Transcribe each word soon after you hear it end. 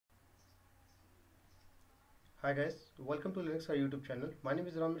Hi guys, welcome to Linux YouTube channel. My name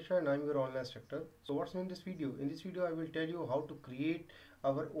is Ram Mishra and I am your online instructor. So what's new in this video? In this video I will tell you how to create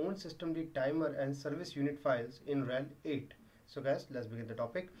our own systemd timer and service unit files in Rhel8. So guys, let's begin the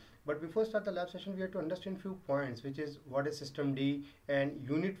topic. But before start the lab session, we have to understand few points, which is what is systemd and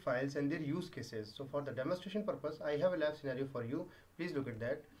unit files and their use cases. So for the demonstration purpose, I have a lab scenario for you. Please look at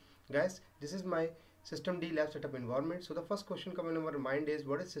that. Guys, this is my systemd lab setup environment. So the first question coming in our mind is,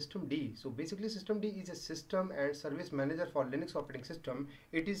 what is systemd? So basically systemd is a system and service manager for Linux operating system.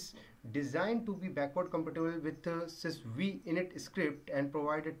 It is designed to be backward compatible with SysV init script and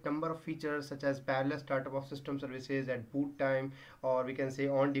provide a number of features such as parallel startup of system services at boot time, or we can say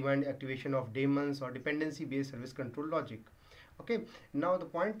on-demand activation of daemons or dependency based service control logic. Okay, now the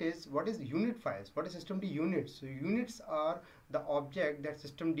point is, what is unit files? What is systemd units? So units are the object that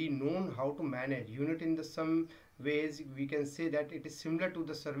systemd known how to manage. Unit in the some ways we can say that it is similar to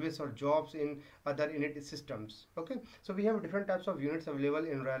the service or jobs in other init systems. Okay, so we have different types of units available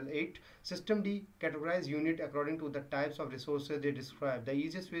in Rhel8. Systemd categorize unit according to the types of resources they describe. The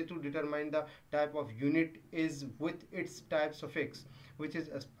easiest way to determine the type of unit is with its type suffix, which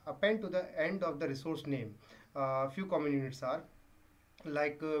is append to the end of the resource name. Few common units are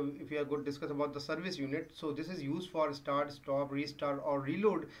like if we are going to discuss about the service unit, so this is used for start, stop, restart or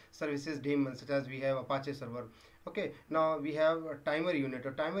reload services daemons, such as we have Apache server. Okay, now we have a timer unit.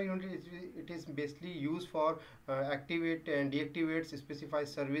 A timer unit is basically used for activate and deactivates specified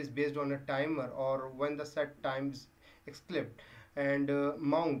service based on a timer or when the set times exclaimed. And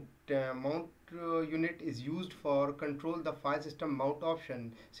mount unit is used for control the file system mount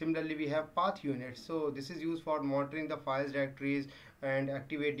option. Similarly, we have path unit, so this is used for monitoring the files directories and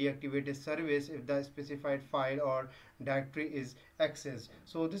activate deactivate a service if the specified file or directory is accessed.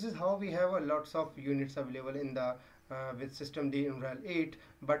 So this is how we have lots of units available in the with systemd in Rhel8,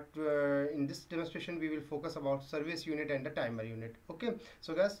 but in this demonstration we will focus about service unit and the timer unit. Okay,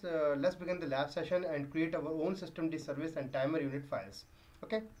 so guys, let's begin the lab session and create our own systemd service and timer unit files.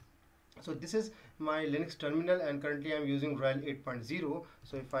 Okay, so this is my Linux terminal and currently I'm using Rhel8.0.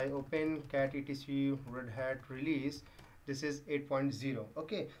 so if I open cat etc red hat release, this is 8.0.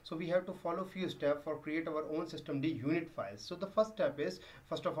 okay, so we have to follow few steps for create our own systemd unit files. So the first step is,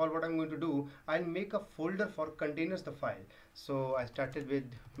 first of all, what I'm going to do, I'll make a folder for containers the file. So I started with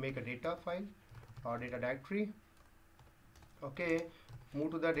make a data file or data directory. Okay, move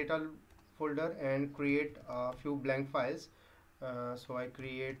to the data folder and create a few blank files. So I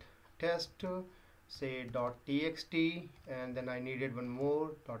create test say .txt, and then I needed one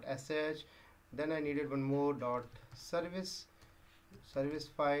more .sh, then I needed one more service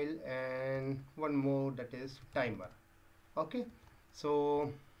file, and one more that is timer. Okay,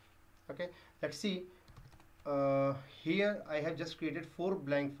 so okay, let's see. Here I have just created 4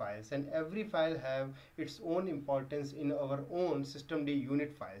 blank files, and every file have its own importance in our own systemd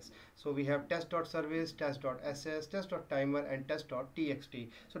unit files. So we have test.service, test.ss, test.timer and test.txt.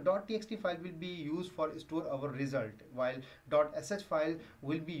 So .txt file will be used for store our result, while .sh file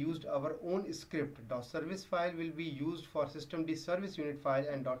will be used our own script. .service file will be used for systemd service unit file,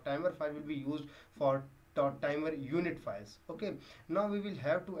 and .timer file will be used for .timer unit files. Okay, now we will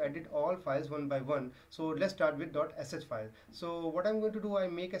have to edit all files one by one. So let's start with .sh file. So what I'm going to do, I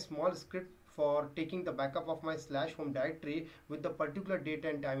make a small script for taking the backup of my /home directory with the particular date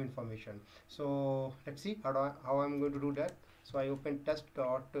and time information. So let's see how I'm going to do that. So I open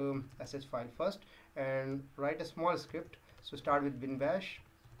test.sh file first and write a small script. So start with bin bash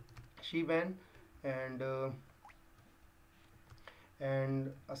shebang and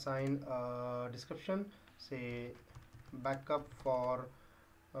assign a description, say backup for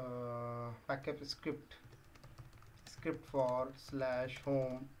backup script for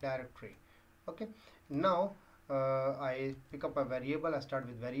 /home directory. Okay, now I pick up a variable. I start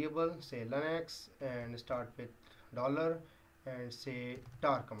with variable, say Linux, and start with dollar and say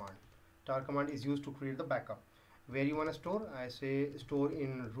tar command. Tar command is used to create the backup. Where you want to store, I say store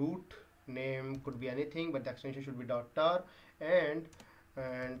in root. Name could be anything, but the extension should be .tar, and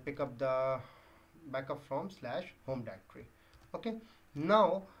pick up the backup from /home directory. Okay,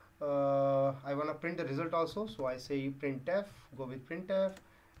 now I want to print the result also, so I say printf, go with printf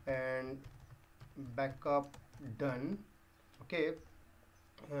and backup done. Okay,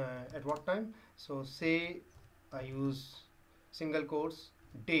 at what time? So say I use single quotes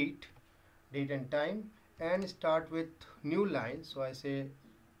date and time, and start with new line. So I say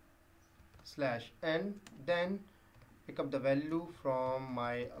 /n, then pick up the value from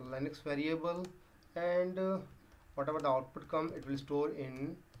my Linux variable, and whatever the output come, it will store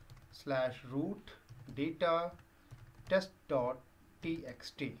in /root data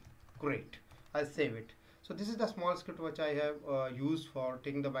test.txt. Great, I'll save it. So this is the small script which I have used for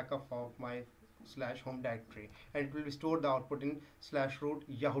taking the backup of my /home directory, and it will be stored the output in /root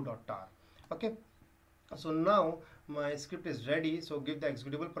yahoo.tar. Okay, so now my script is ready. So give the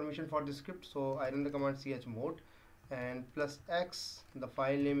executable permission for the script. So I run the command chmod and +x, the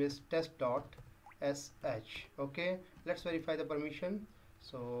file name is test.sh. okay, let's verify the permission.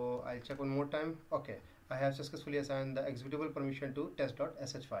 So I'll check one more time. Okay, I have successfully assigned the executable permission to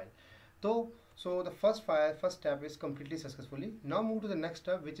test.sh file. So the first step is completely successfully. Now move to the next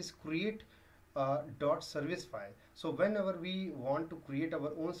step, which is create .service file. So whenever we want to create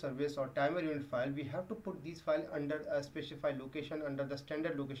our own service or timer unit file, we have to put these file under a specified location, under the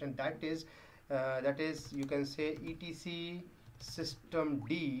standard location, that is you can say etc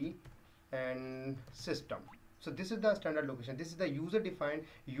systemd and system. So this is the standard location. This is the user defined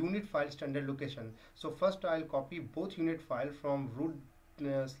unit file standard location. So first I'll copy both unit file from root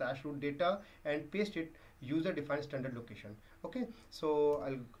 /root data and paste it user defined standard location. Okay, so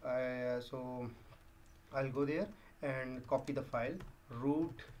I'll go there and copy the file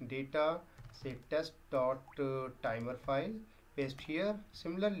root data, say test.timer file, paste here.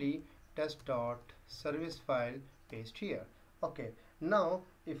 Similarly test.service file, paste here. Okay, now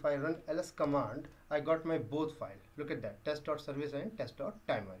if I run ls command, I got my both file. Look at that, test.service and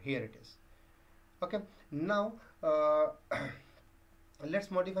test.timer. Here it is. Okay, now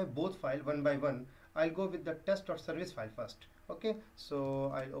let's modify both file one by one. I'll go with the test.service file first. Okay,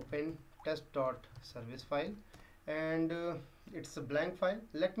 so I'll open test.service file, and it's a blank file.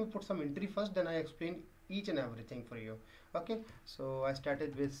 Let me put some entry first, then I explain each and everything for you. Okay, so I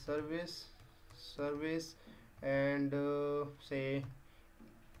started with service and say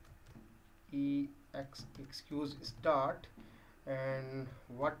excuse start, and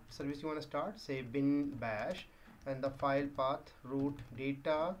what service you want to start, say bin bash, and the file path root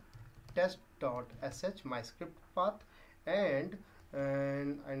data test.sh, my script path, and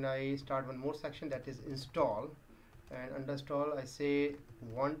I start one more section, that is install, and under install I say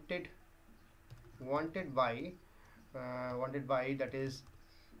wanted by that is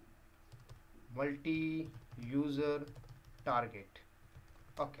multi-user target.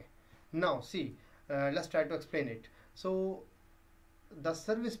 Okay, now see, let's try to explain it. So the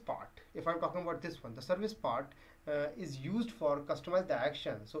service part, if I'm talking about this one, the service part is used for customize the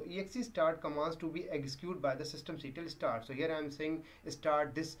action. So exe start commands to be executed by the systemctl start. So here I'm saying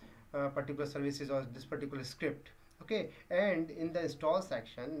start this particular services or this particular script. Okay, and in the install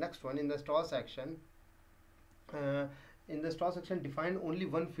section, next one, in the install section define only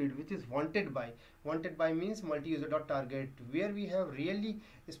one field, which is wanted by. Wanted by means multi-user.target, where we have really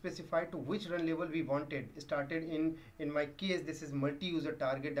specified to which run level we wanted. Started in my case, this is multi-user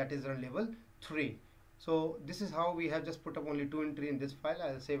target, that is run level 3. So this is how we have just put up only 2 entry in this file.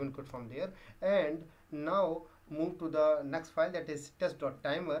 I'll save and quit from there, and now move to the next file, that is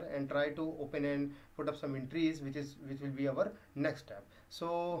test.timer, and try to open and put up some entries, which will be our next step.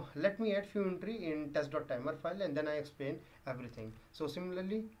 So let me add few entry in test.timer file, and then I explain everything. So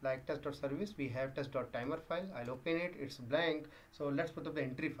similarly, like test.service, we have test.timer file. I'll open it, it's blank. So let's put up the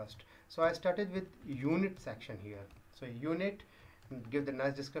entry first. So I started with unit section here. So unit, give the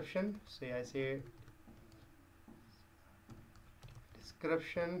nice description. Say I say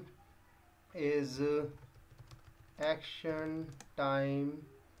description is action time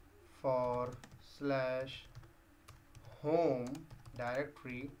for /home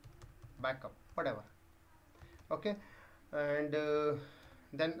directory backup, whatever. Okay, and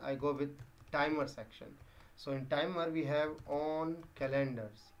then I go with timer section. So in timer we have on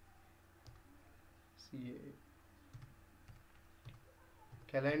calendars, see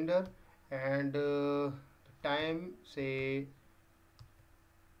calendar, and time say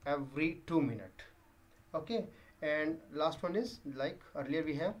every 2 minutes. Okay, and last one is like earlier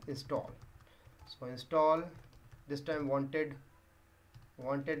we have install. So install, this time wanted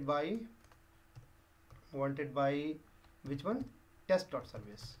by which one,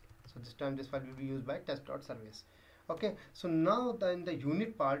 test.service. So this time this file will be used by test.service. Okay, so now in the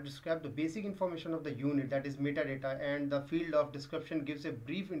unit part, describe the basic information of the unit, that is metadata, and the field of description gives a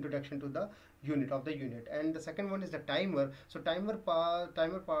brief introduction to the unit. And the second one is the timer. So timer part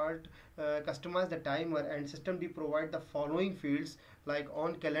customize the timer, and systemd provide the following fields like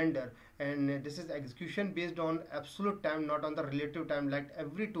on calendar, and this is execution based on absolute time, not on the relative time, like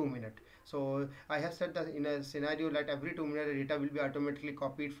every 2 minutes. So I have said that in a scenario like every 2 minutes data will be automatically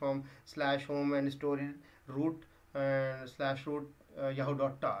copied from /home and stored in root and /root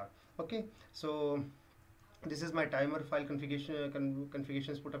yahoo.tar. Okay, so this is my timer file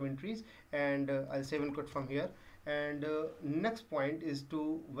configurations, put up entries, and I'll save and quit from here. And next point is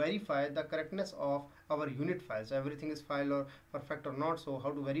to verify the correctness of our unit files. Everything is file or perfect or not, so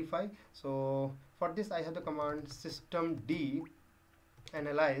how to verify? So for this I have the command systemd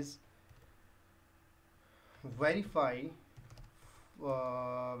analyze verify.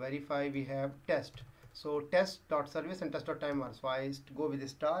 Verify we have test, so test.service and test.timer. So I go with the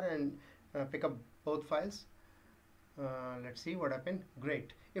star and pick up both files. Let's see what happened.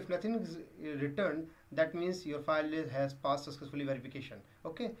 Great. If nothing is returned, that means your file has passed successfully verification.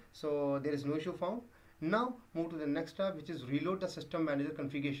 Okay, so there is no issue found. Now move to the next tab, which is reload the system manager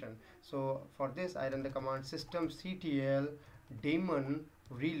configuration. So for this I run the command systemctl daemon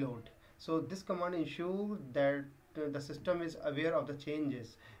reload. So this command ensures that the system is aware of the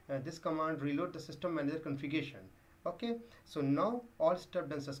changes. This command reload the system manager configuration. Okay, so now all steps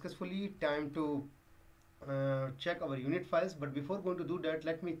done successfully. Time to check our unit files, but before going to do that,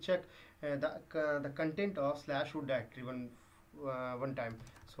 let me check the content of /root directory one time.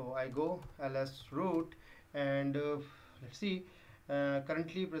 So I go ls root and let's see,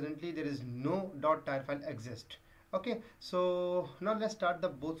 presently there is no .tar file exist. Okay, so now let's start the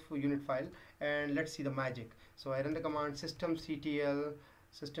both unit file and let's see the magic. So I run the command systemctl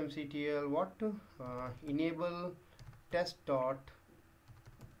what enable test dot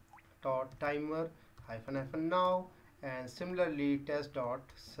timer -- now, and similarly test dot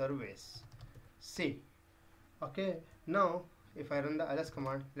service c. Okay, now if I run the ls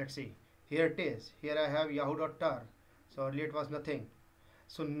command, let's see, here it is. Here I have yahoo.tar. So earlier it was nothing.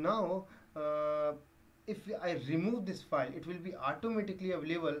 So now if I remove this file, it will be automatically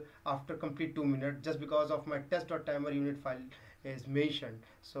available after complete 2 minutes, just because of my test.timer unit file is mentioned.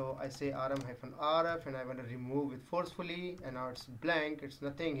 So I say rm-rf and I want to remove it forcefully, and now it's blank, it's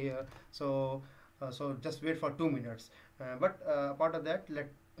nothing here. So just wait for 2 minutes. But apart of that,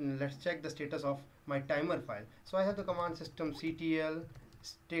 let's check the status of my timer file. So I have the command systemctl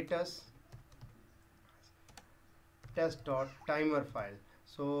status test.timer file.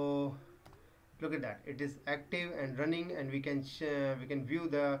 So look at that, it is active and running, and we can view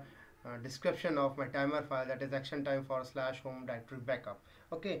the description of my timer file, that is action time for /home directory backup.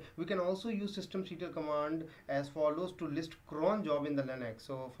 Okay, we can also use systemctl command as follows to list cron job in the Linux.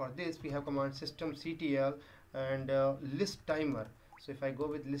 So for this we have command systemctl and list timer. So if I go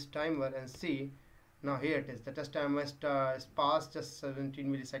with list timer and see, now here it is, the test timer is passed just 17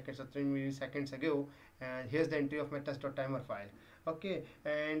 milliseconds or 3 milliseconds ago, and here's the entry of my test.timer file. Okay,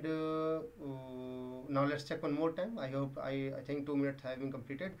 and now let's check one more time. I think 2 minutes have been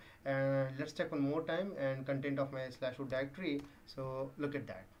completed, and let's check one more time and content of my /root directory. So look at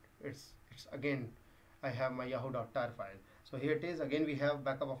that, it's again I have my yahoo.tar file. So here it is, again we have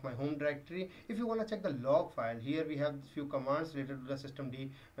backup of my home directory. If you want to check the log file, here we have few commands related to the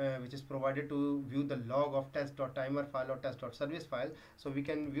systemd which is provided to view the log of test.timer file or test.service file. So we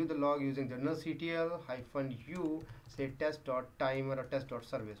can view the log using journalctl -u, say test.timer or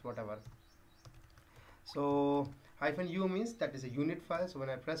test.service, whatever. So -u means that is a unit file. So when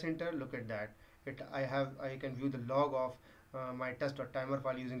I press enter, look at that, I can view the log of my test.timer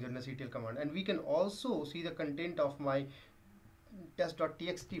file using journalctl command, and we can also see the content of my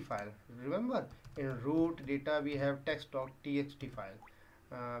test.txt file. Remember, in root data we have text.txt file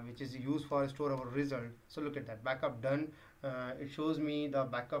which is used for store our result. So look at that, backup done. It shows me the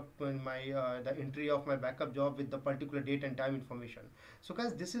backup in my the entry of my backup job with the particular date and time information. So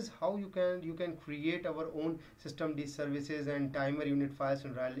guys, this is how you can create our own systemd services and timer unit files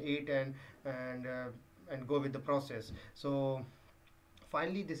in Rhel8 and go with the process. So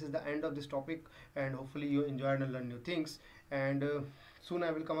finally, this is the end of this topic, and hopefully you enjoyed and learned new things, and soon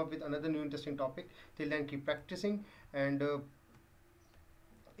I will come up with another new interesting topic. Till then, keep practicing, and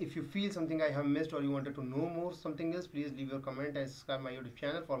if you feel something I have missed or you wanted to know more something else, please leave your comment and subscribe my YouTube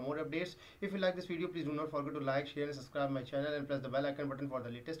channel for more updates. If you like this video, please do not forget to like, share and subscribe my channel, and press the bell icon button for the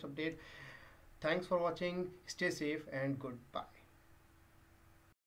latest update. Thanks for watching, stay safe and goodbye.